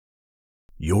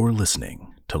You're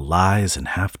listening to Lies and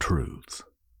Half-Truths,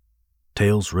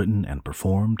 tales written and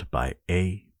performed by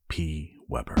A.P.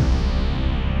 Weber.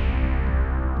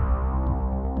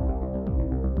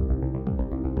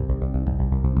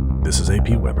 This is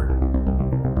A.P.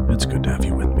 Weber. It's good to have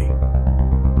you with me.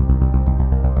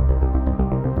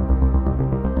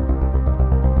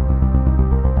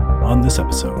 On this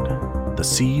episode, The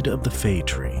Seed of the Fey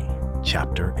Tree,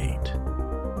 Chapter 8.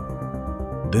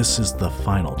 This is the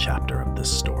final chapter of this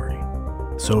story,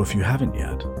 so if you haven't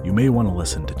yet, you may want to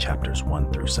listen to chapters 1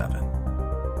 through 7.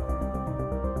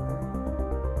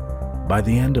 By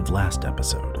the end of last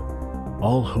episode,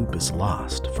 all hope is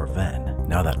lost for Ven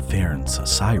now that Fearn's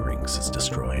Syrinx is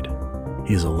destroyed.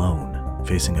 He is alone,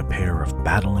 facing a pair of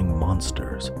battling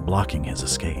monsters blocking his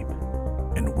escape.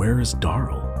 And where is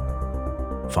Darl?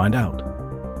 Find out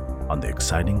on the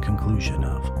exciting conclusion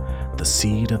of The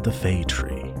Seed of the Fey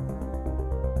Tree.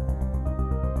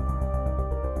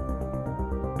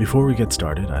 Before we get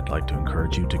started, I'd like to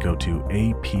encourage you to go to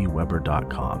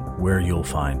apweber.com, where you'll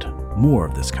find more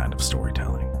of this kind of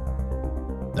storytelling.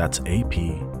 That's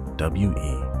apweber.com.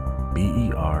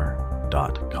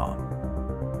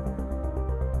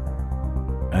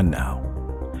 And now,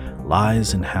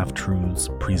 Lies and Half-Truths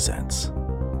presents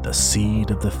The Seed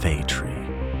of the Fey Tree,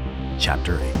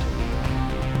 Chapter 8.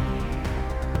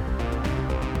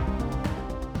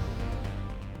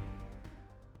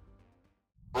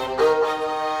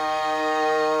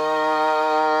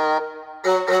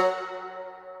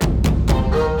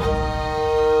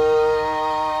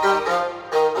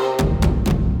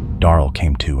 Darl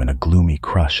came to in a gloomy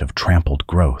crush of trampled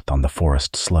growth on the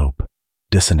forest slope.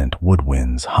 Dissonant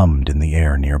woodwinds hummed in the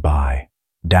air nearby.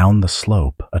 Down the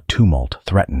slope, a tumult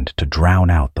threatened to drown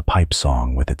out the pipe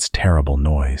song with its terrible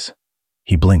noise.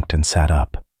 He blinked and sat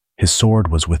up. His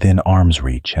sword was within arm's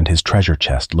reach, and his treasure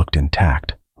chest looked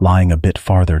intact, lying a bit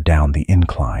farther down the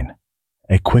incline.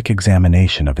 A quick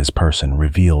examination of his person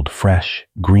revealed fresh,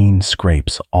 green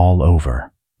scrapes all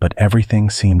over, but everything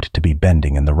seemed to be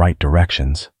bending in the right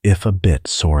directions, if a bit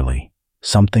sorely.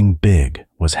 Something big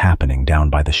was happening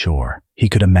down by the shore. He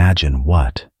could imagine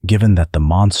what, given that the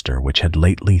monster which had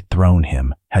lately thrown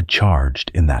him had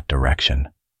charged in that direction.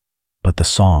 But the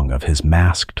song of his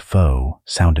masked foe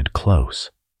sounded close.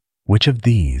 Which of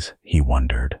these, he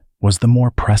wondered, was the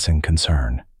more pressing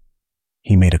concern?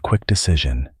 He made a quick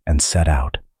decision and set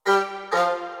out.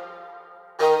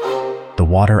 The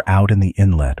water out in the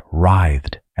inlet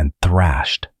writhed and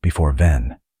thrashed before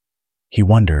Ven. He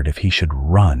wondered if he should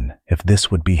run, if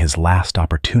this would be his last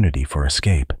opportunity for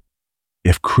escape.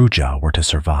 If Kruja were to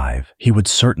survive, he would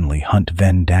certainly hunt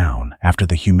Ven down after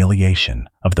the humiliation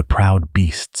of the proud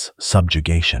beast's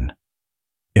subjugation.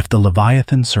 If the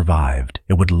Leviathan survived,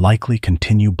 it would likely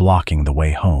continue blocking the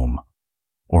way home.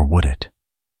 Or would it?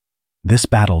 This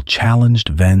battle challenged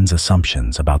Ven's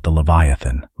assumptions about the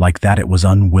Leviathan, like that it was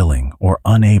unwilling or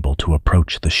unable to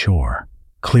approach the shore.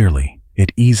 Clearly,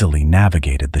 it easily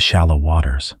navigated the shallow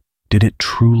waters. Did it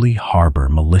truly harbor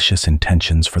malicious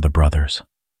intentions for the brothers?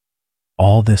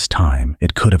 All this time,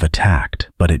 it could have attacked,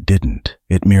 but it didn't.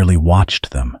 It merely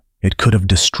watched them. It could have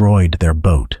destroyed their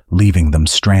boat, leaving them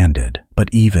stranded, but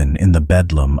even in the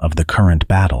bedlam of the current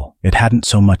battle, it hadn't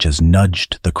so much as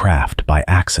nudged the craft by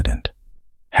accident.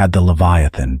 Had the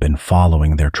Leviathan been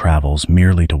following their travels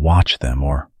merely to watch them,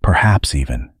 or perhaps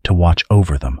even to watch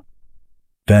over them?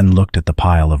 Ven looked at the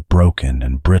pile of broken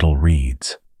and brittle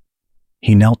reeds.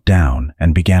 He knelt down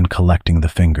and began collecting the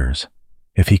fingers.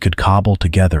 If he could cobble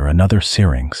together another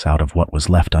syrinx out of what was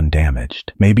left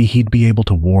undamaged, maybe he'd be able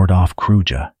to ward off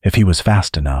Kruja. If he was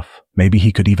fast enough, maybe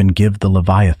he could even give the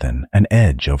Leviathan an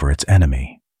edge over its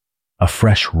enemy. A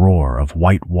fresh roar of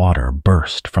white water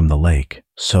burst from the lake,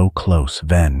 so close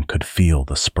Ven could feel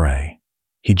the spray.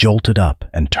 He jolted up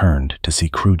and turned to see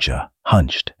Kruja,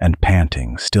 hunched and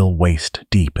panting, still waist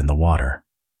deep in the water.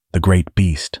 The great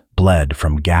beast bled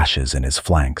from gashes in his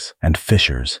flanks, and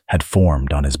fissures had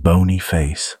formed on his bony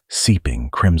face, seeping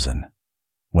crimson.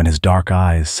 When his dark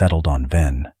eyes settled on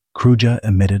Ven, Kruja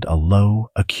emitted a low,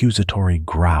 accusatory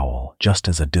growl just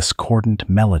as a discordant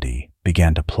melody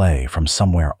began to play from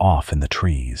somewhere off in the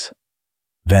trees.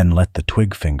 Ven let the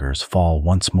twig fingers fall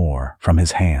once more from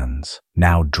his hands,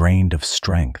 now drained of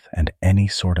strength and any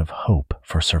sort of hope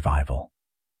for survival.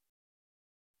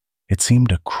 It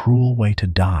seemed a cruel way to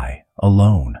die,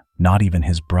 alone, not even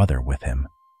his brother with him,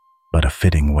 but a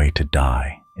fitting way to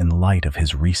die in light of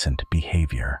his recent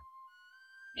behavior.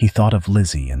 He thought of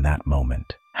Lizzie in that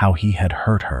moment, how he had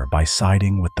hurt her by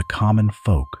siding with the common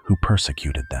folk who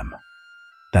persecuted them.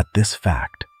 That this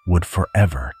fact would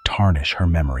forever tarnish her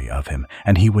memory of him,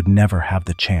 and he would never have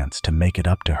the chance to make it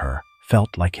up to her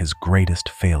felt like his greatest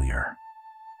failure.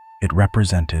 It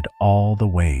represented all the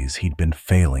ways he'd been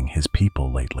failing his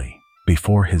people lately.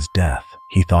 Before his death,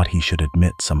 he thought he should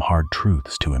admit some hard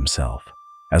truths to himself.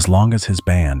 As long as his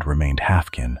band remained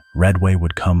halfkin, Redway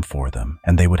would come for them,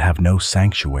 and they would have no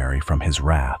sanctuary from his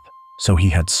wrath. So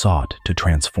he had sought to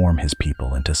transform his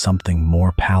people into something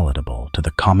more palatable to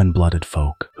the common-blooded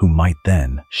folk who might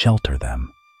then shelter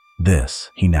them. This,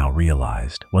 he now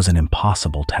realized, was an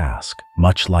impossible task,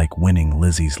 much like winning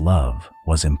Lizzie's love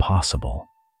was impossible.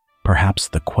 Perhaps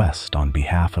the quest on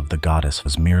behalf of the goddess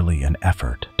was merely an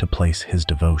effort to place his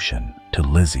devotion to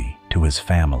Lizzie, to his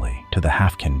family, to the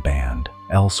Halfkin band,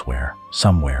 elsewhere,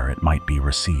 somewhere it might be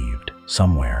received,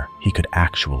 somewhere he could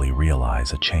actually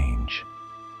realize a change.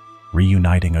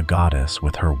 Reuniting a goddess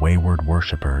with her wayward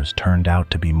worshippers turned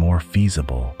out to be more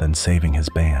feasible than saving his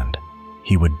band.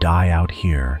 He would die out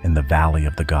here in the Valley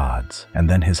of the Gods, and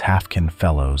then his Halfkin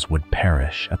fellows would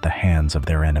perish at the hands of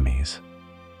their enemies.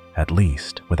 At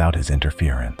least, without his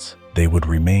interference, they would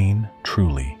remain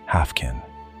truly Halfkin.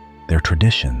 Their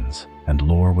traditions and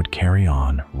lore would carry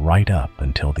on right up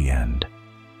until the end.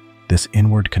 This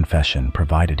inward confession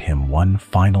provided him one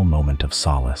final moment of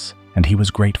solace, and he was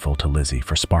grateful to Lizzie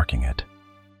for sparking it.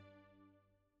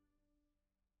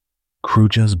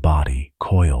 Kruja's body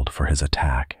coiled for his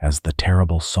attack as the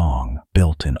terrible song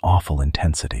built in awful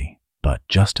intensity, but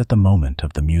just at the moment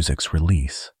of the music's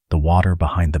release, the water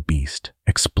behind the beast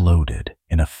exploded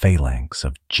in a phalanx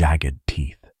of jagged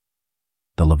teeth.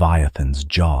 The Leviathan's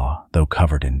jaw, though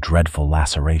covered in dreadful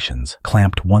lacerations,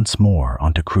 clamped once more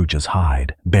onto Kruja's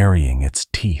hide, burying its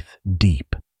teeth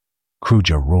deep.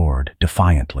 Kruja roared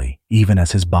defiantly, even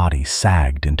as his body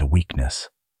sagged into weakness.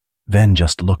 Ven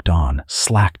just looked on,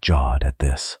 slack-jawed at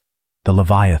this. The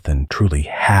Leviathan truly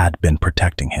had been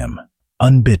protecting him.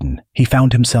 Unbidden, he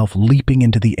found himself leaping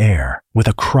into the air with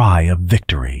a cry of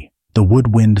victory. The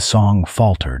woodwind song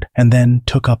faltered and then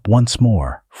took up once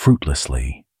more,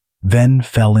 fruitlessly. Ven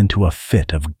fell into a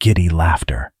fit of giddy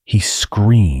laughter. He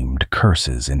screamed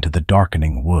curses into the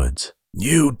darkening woods.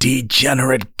 "You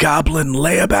degenerate goblin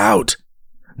layabout!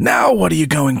 Now what are you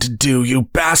going to do, you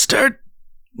bastard?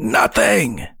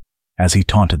 Nothing!" As he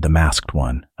taunted the masked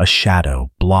one, a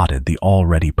shadow blotted the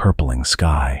already purpling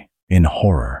sky. In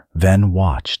horror, Ven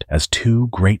watched as two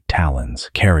great talons,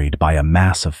 carried by a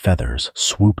mass of feathers,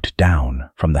 swooped down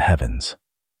from the heavens.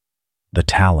 The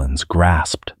talons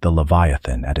grasped the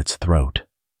Leviathan at its throat.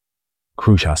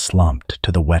 Kruja slumped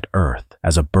to the wet earth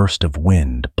as a burst of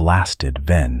wind blasted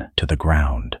Ven to the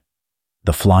ground.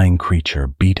 The flying creature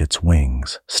beat its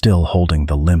wings, still holding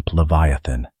the limp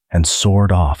Leviathan, and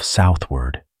soared off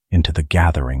southward into the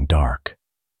gathering dark.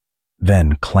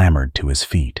 Ven clambered to his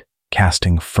feet,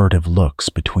 casting furtive looks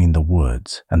between the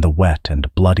woods and the wet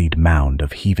and bloodied mound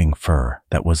of heaving fur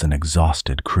that was an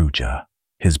exhausted Kruja.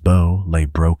 His bow lay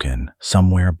broken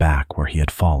somewhere back where he had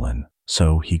fallen,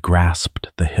 so he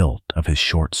grasped the hilt of his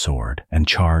short sword and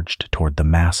charged toward the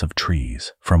mass of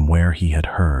trees from where he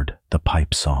had heard the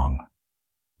pipe song.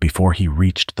 Before he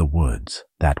reached the woods,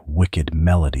 that wicked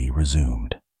melody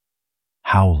resumed.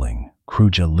 Howling,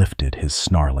 Kruja lifted his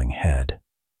snarling head.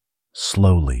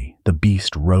 Slowly, the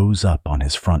beast rose up on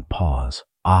his front paws,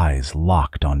 eyes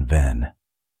locked on Ven.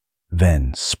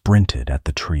 Ven sprinted at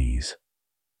the trees.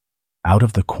 Out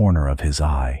of the corner of his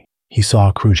eye, he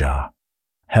saw Kruja.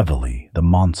 Heavily, the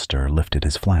monster lifted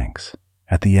his flanks.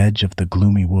 At the edge of the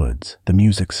gloomy woods, the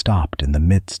music stopped in the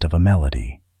midst of a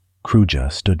melody.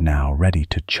 Kruja stood now ready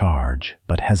to charge,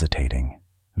 but hesitating.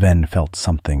 Ven felt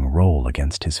something roll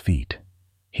against his feet.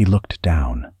 He looked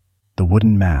down. The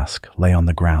wooden mask lay on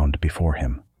the ground before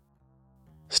him,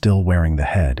 still wearing the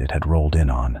head it had rolled in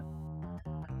on.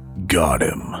 "Got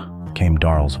him," came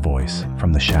Darl's voice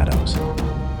from the shadows.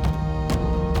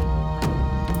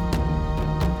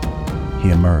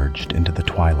 He emerged into the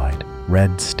twilight,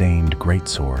 red-stained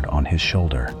greatsword on his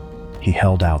shoulder. He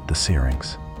held out the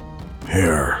syrinx.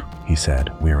 "Here," he said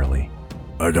wearily.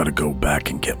 "I gotta go back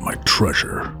and get my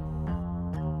treasure."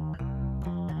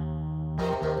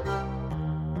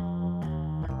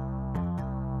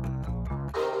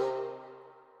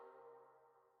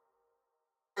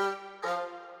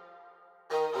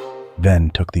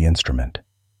 Ven took the instrument.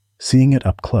 Seeing it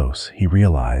up close, he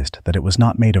realized that it was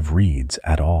not made of reeds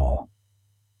at all.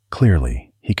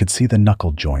 Clearly, he could see the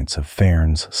knuckle joints of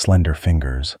Fairn's slender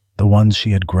fingers, the ones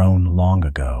she had grown long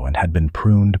ago and had been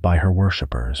pruned by her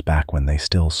worshippers back when they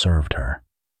still served her.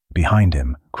 Behind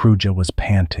him, Kruja was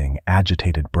panting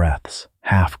agitated breaths,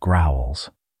 half growls.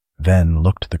 Ven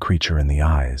looked the creature in the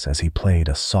eyes as he played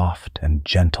a soft and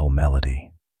gentle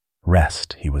melody.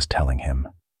 Rest, he was telling him.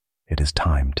 It is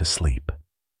time to sleep.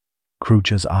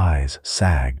 Crucha's eyes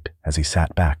sagged as he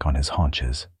sat back on his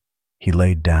haunches. He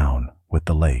laid down, with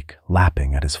the lake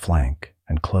lapping at his flank,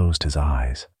 and closed his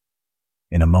eyes.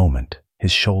 In a moment,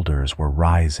 his shoulders were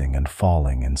rising and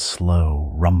falling in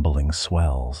slow, rumbling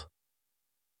swells.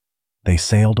 They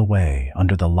sailed away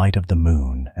under the light of the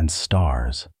moon and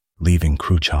stars, leaving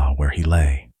Crucha where he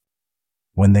lay.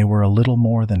 When they were a little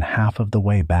more than half of the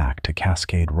way back to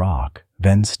Cascade Rock,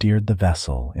 Ven steered the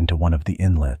vessel into one of the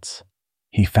inlets.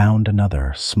 He found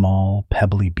another small,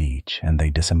 pebbly beach, and they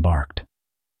disembarked.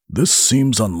 "This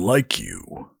seems unlike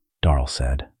you," Darl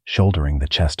said, shouldering the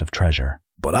chest of treasure.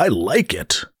 "But I like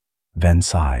it." Ven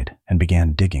sighed and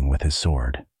began digging with his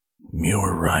sword.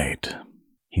 "You're right,"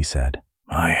 he said.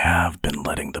 "I have been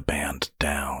letting the band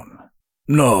down."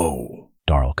 "No,"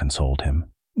 Darl consoled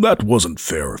him. "That wasn't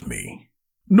fair of me.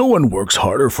 No one works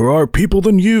harder for our people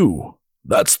than you.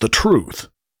 That's the truth."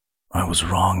 "I was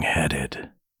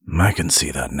wrong-headed. I can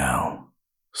see that now.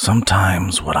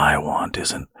 Sometimes what I want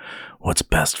isn't what's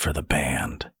best for the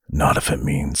band, not if it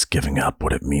means giving up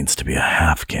what it means to be a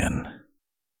halfkin."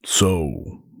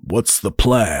 "So, what's the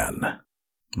plan?"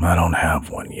 "I don't have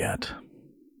one yet.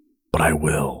 But I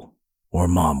will, or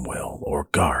Mom will, or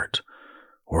Gart,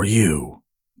 or you.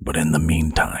 But in the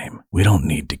meantime, we don't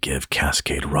need to give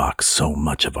Cascade Rock so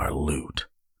much of our loot.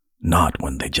 Not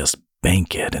when they just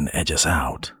bank it and edge us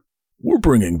out." "We're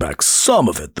bringing back some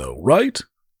of it, though, right?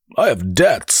 I have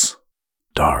debts."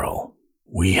 "Darl,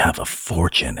 we have a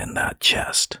fortune in that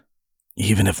chest.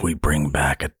 Even if we bring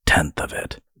back 1/10 of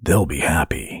it, they'll be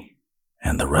happy.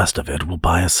 And the rest of it will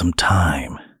buy us some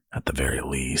time, at the very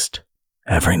least.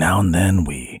 Every now and then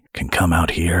we can come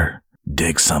out here,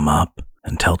 dig some up,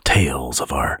 and tell tales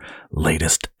of our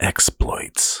latest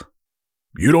exploits."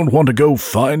 "You don't want to go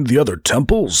find the other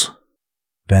temples?"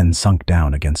 Ven sunk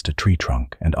down against a tree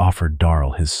trunk and offered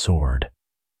Darl his sword.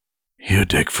 "You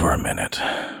dig for a minute.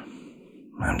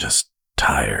 I'm just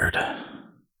tired.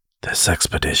 This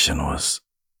expedition was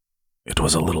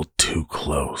a little too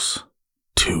close,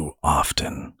 too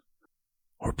often.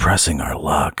 We're pressing our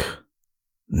luck.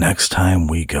 Next time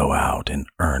we go out in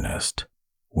earnest,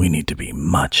 we need to be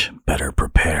much better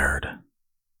prepared.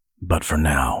 But for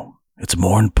now, it's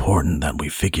more important that we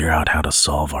figure out how to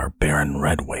solve our Baron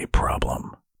Redway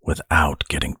problem without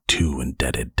getting too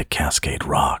indebted to Cascade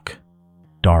Rock."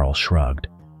 Darl shrugged.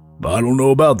 "I don't know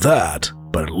about that,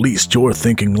 but at least you're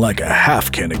thinking like a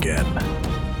halfkin again."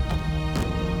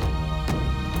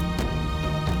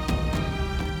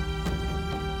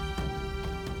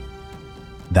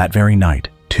 That very night,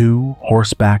 2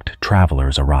 horsebacked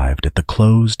travelers arrived at the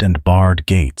closed and barred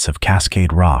gates of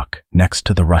Cascade Rock next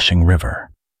to the rushing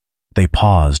river. They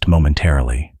paused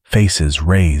momentarily, faces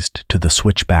raised to the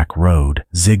switchback road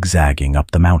zigzagging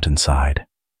up the mountainside.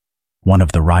 One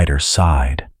of the riders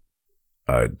sighed.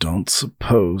 "I don't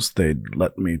suppose they'd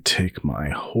let me take my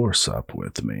horse up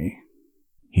with me,"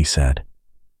 he said.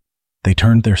 They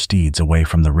turned their steeds away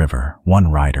from the river,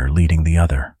 one rider leading the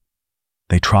other.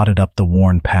 They trotted up the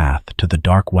worn path to the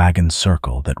dark wagon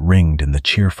circle that ringed in the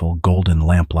cheerful golden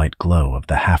lamplight glow of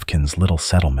the Halfkin's little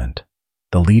settlement.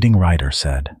 The leading rider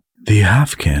said, "The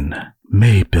Halfkin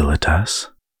may billet us.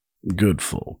 Good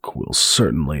folk will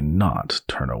certainly not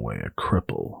turn away a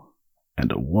cripple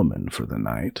and a woman for the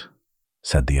night,"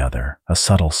 said the other, a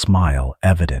subtle smile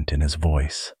evident in his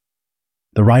voice.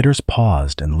 The riders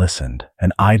paused and listened,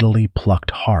 an idly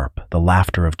plucked harp, the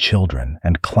laughter of children,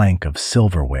 and clank of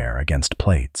silverware against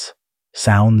plates.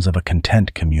 Sounds of a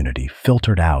content community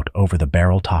filtered out over the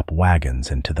barrel-top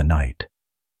wagons into the night.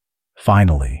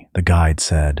 Finally, the guide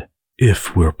said,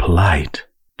 "If we're polite,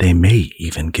 they may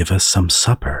even give us some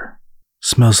supper.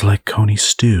 Smells like coney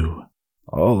stew.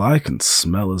 All I can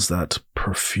smell is that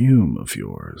perfume of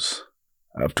yours.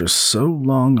 After so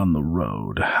long on the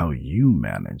road, how you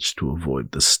manage to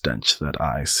avoid the stench that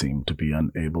I seem to be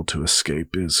unable to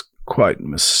escape is quite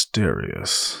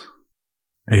mysterious."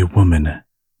 "A woman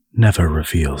never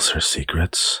reveals her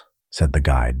secrets," said the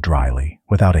guide dryly,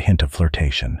 without a hint of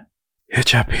flirtation.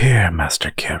 "Hitch up here,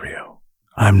 Master Cario.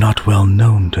 I'm not well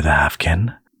known to the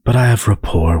Halfkin, but I have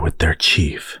rapport with their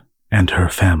chief and her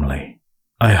family.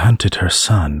 I hunted her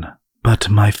son, but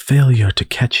my failure to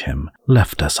catch him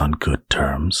left us on good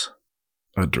terms."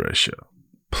 "Adresha,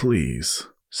 please,"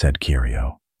 said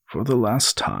Kirio. "For the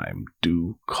last time,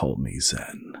 do call me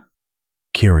Zen."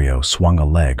 Kirio swung a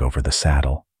leg over the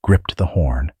saddle, gripped the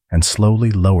horn, and slowly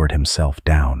lowered himself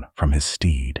down from his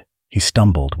steed. He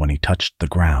stumbled when he touched the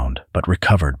ground, but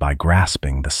recovered by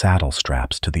grasping the saddle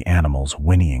straps to the animal's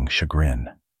whinnying chagrin.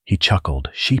 He chuckled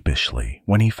sheepishly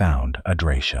when he found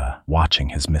Adresha watching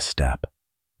his misstep.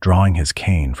 Drawing his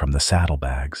cane from the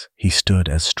saddlebags, he stood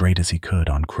as straight as he could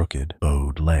on crooked,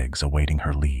 bowed legs awaiting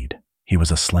her lead. He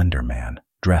was a slender man,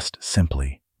 dressed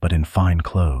simply, but in fine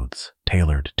clothes,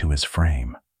 tailored to his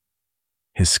frame.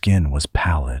 His skin was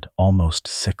pallid, almost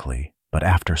sickly, but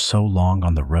after so long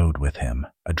on the road with him,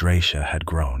 Adrasha had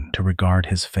grown to regard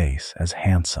his face as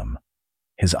handsome.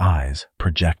 His eyes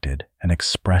projected an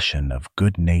expression of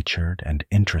good-natured and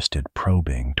interested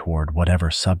probing toward whatever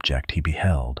subject he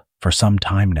beheld. For some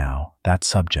time now, that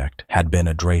subject had been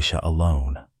Adrasha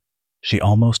alone. She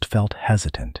almost felt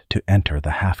hesitant to enter the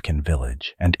Halfkin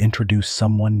village and introduce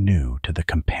someone new to the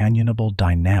companionable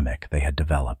dynamic they had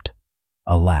developed.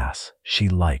 Alas, she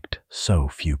liked so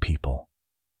few people.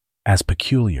 As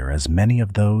peculiar as many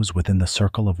of those within the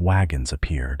circle of wagons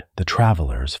appeared, the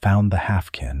travelers found the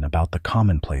Halfkin about the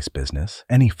commonplace business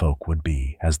any folk would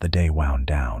be as the day wound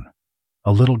down.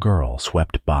 A little girl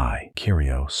swept by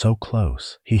Kirio so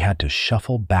close he had to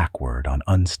shuffle backward on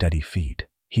unsteady feet.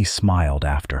 He smiled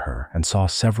after her and saw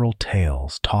several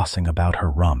tails tossing about her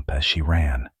rump as she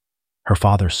ran. Her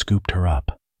father scooped her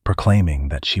up, proclaiming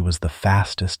that she was the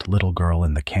fastest little girl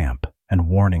in the camp and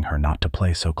warning her not to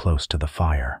play so close to the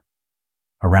fire.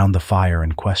 Around the fire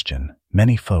in question,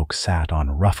 many folk sat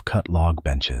on rough-cut log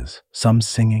benches, some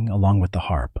singing along with the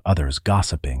harp, others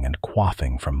gossiping and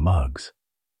quaffing from mugs.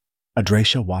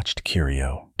 Adrasha watched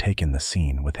Kirio take in the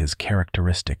scene with his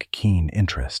characteristic keen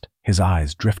interest, his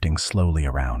eyes drifting slowly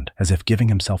around, as if giving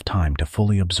himself time to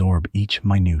fully absorb each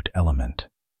minute element.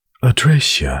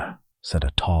 "Adrasha," said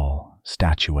a tall,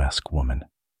 statuesque woman.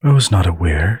 "I was not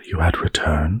aware you had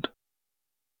returned."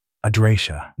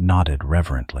 Adrasha nodded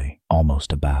reverently,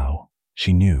 almost a bow.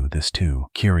 She knew this too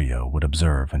Kirio would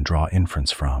observe and draw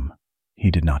inference from.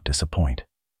 He did not disappoint.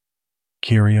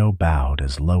 Kirio bowed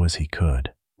as low as he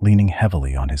could, leaning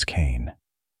heavily on his cane.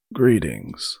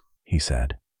 "Greetings," he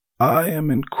said. "I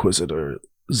am Inquisitor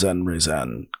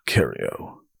Zenrizan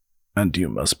Kirio, and you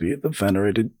must be the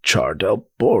venerated Char del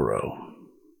Boro.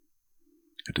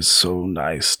 It is so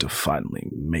nice to finally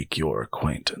make your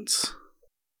acquaintance."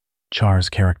 Char's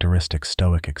characteristic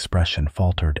stoic expression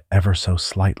faltered ever so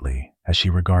slightly as she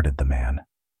regarded the man.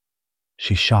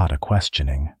 She shot a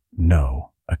questioning,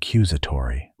 no,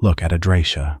 accusatory look at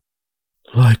Adrasha.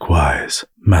 "Likewise,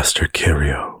 Master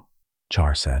Kirio,"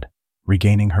 Char said.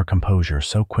 Regaining her composure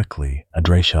so quickly,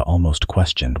 Adrasha almost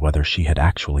questioned whether she had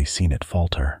actually seen it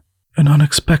falter. "An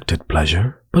unexpected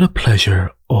pleasure, but a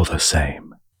pleasure all the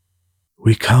same.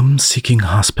 We come seeking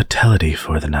hospitality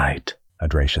for the night,"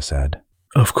 Adrasha said.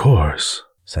 "Of course,"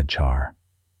 said Char.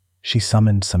 She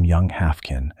summoned some young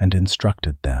Halfkin and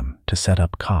instructed them to set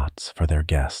up cots for their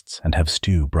guests and have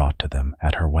stew brought to them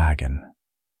at her wagon.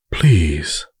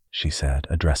 "Please," she said,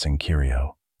 addressing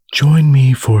Kirio, "join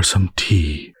me for some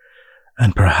tea,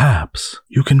 and perhaps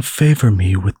you can favor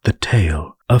me with the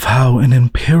tale of how an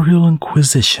Imperial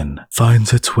Inquisition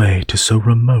finds its way to so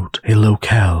remote a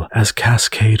locale as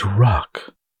Cascade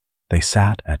Rock." They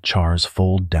sat at Char's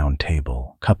fold-down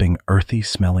table, cupping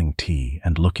earthy-smelling tea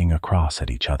and looking across at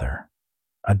each other.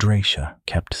 Adrasha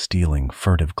kept stealing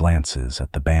furtive glances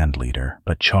at the band leader,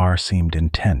 but Char seemed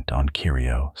intent on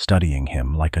Kirio, studying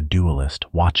him like a duelist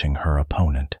watching her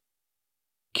opponent.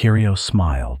 Kirio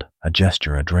smiled, a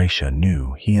gesture Adrasha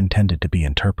knew he intended to be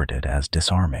interpreted as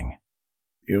disarming.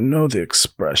 "You know the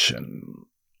expression,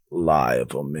 lie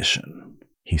of omission,"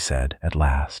 he said at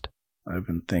last. "I've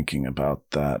been thinking about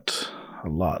that a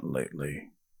lot lately.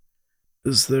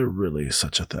 Is there really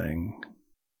such a thing?"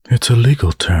 "It's a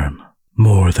legal term,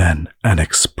 more than an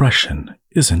expression,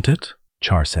 isn't it?"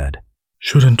 Char said.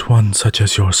 "Shouldn't one such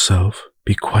as yourself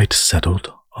be quite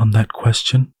settled on that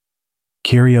question?"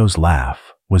 Kirio's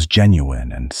laugh was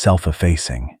genuine and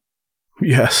self-effacing.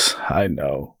 "Yes, I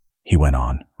know," he went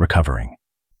on, recovering.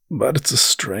 "But it's a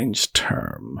strange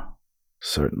term.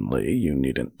 Certainly you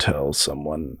needn't tell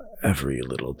someone every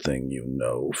little thing you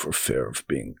know for fear of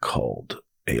being called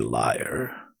a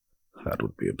liar. That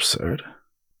would be absurd.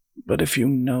 But if you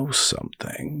know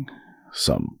something,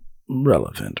 some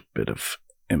relevant bit of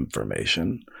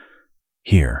information—"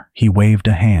 Here, he waved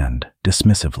a hand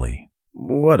dismissively.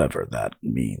 "Whatever that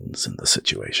means in the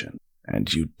situation,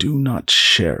 and you do not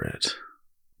share it,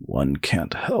 one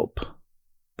can't help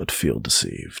but feel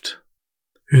deceived."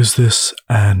 "Is this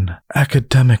an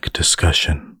academic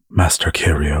discussion, Master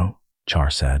Kirio?" Char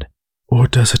said. "Or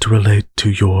does it relate to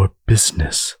your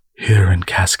business here in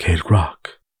Cascade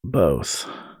Rock?" "Both,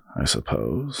 I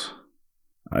suppose.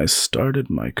 I started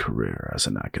my career as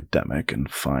an academic and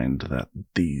find that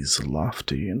these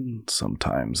lofty and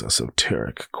sometimes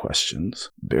esoteric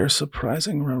questions bear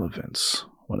surprising relevance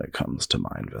when it comes to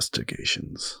my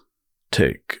investigations.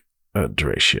 Take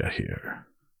Adrasha here.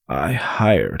 I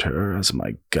hired her as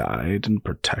my guide and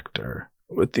protector,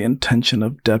 with the intention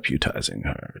of deputizing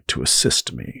her to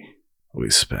assist me. We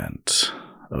spent,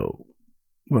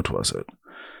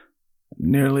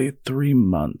 nearly 3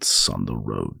 months on the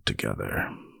road together.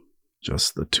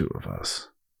 Just the two of us.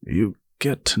 You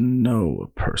get to know a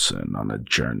person on a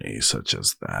journey such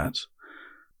as that,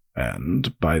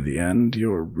 and by the end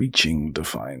you're reaching to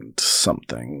find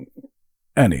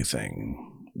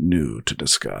anything new to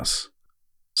discuss.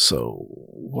 So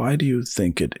why do you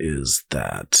think it is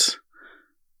that?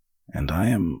 And I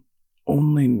am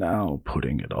only now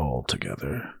putting it all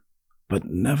together, but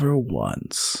never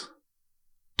once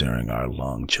during our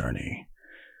long journey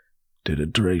did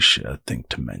Adracia think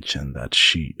to mention that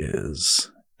she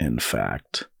is, in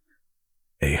fact,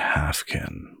 a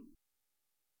halfkin.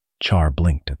 Char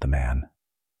blinked at the man,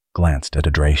 glanced at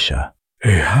Adracia.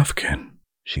 A halfkin,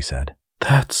 she said.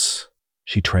 That's...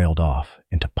 She trailed off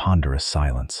into ponderous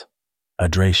silence.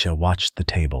 Adracia watched the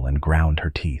table and ground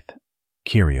her teeth.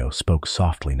 Kirio spoke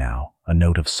softly now, a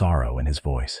note of sorrow in his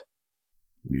voice.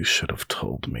 You should have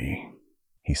told me,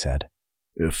 he said.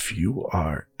 If you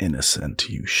are innocent,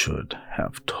 you should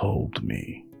have told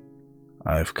me.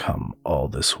 I've come all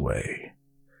this way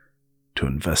to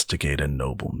investigate a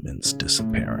nobleman's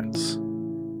disappearance.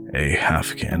 A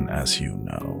halfkin, as you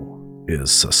know,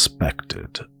 is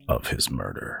suspected of his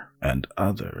murder, and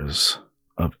others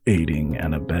of aiding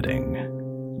and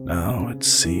abetting. Now it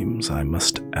seems I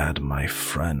must add my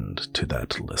friend to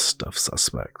that list of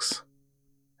suspects.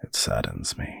 It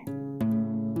saddens me.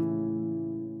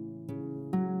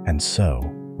 And so,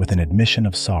 with an admission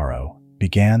of sorrow,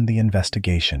 began the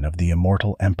investigation of the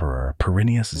immortal Emperor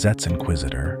Perinius Zet's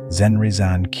Inquisitor,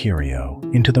 Zenrizan Kirio,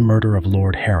 into the murder of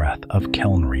Lord Herath of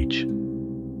Kelnreach.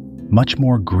 Much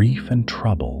more grief and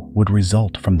trouble would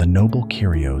result from the noble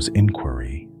Kirio's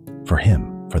inquiry, for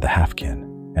him, for the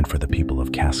halfkin, and for the people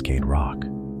of Cascade Rock.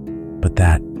 But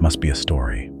that must be a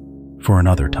story for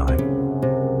another time.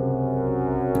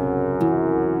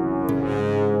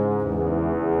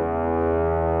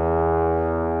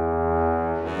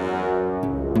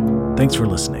 Thanks for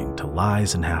listening to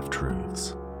Lies and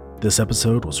Half-Truths. This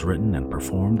episode was written and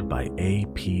performed by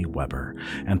A.P. Weber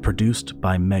and produced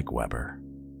by Meg Weber.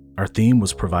 Our theme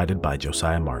was provided by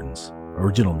Josiah Martins.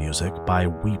 Original music by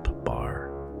Weep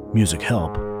Bar. Music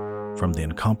help from the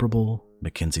incomparable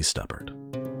Mackenzie Stubbard.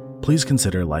 Please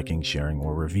consider liking, sharing,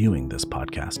 or reviewing this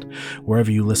podcast wherever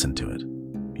you listen to it.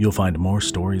 You'll find more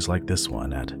stories like this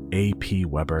one at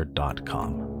apweber.com.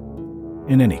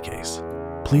 In any case,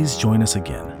 please join us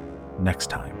again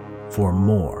next time for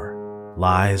more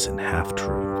Lies and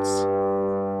Half-Truths.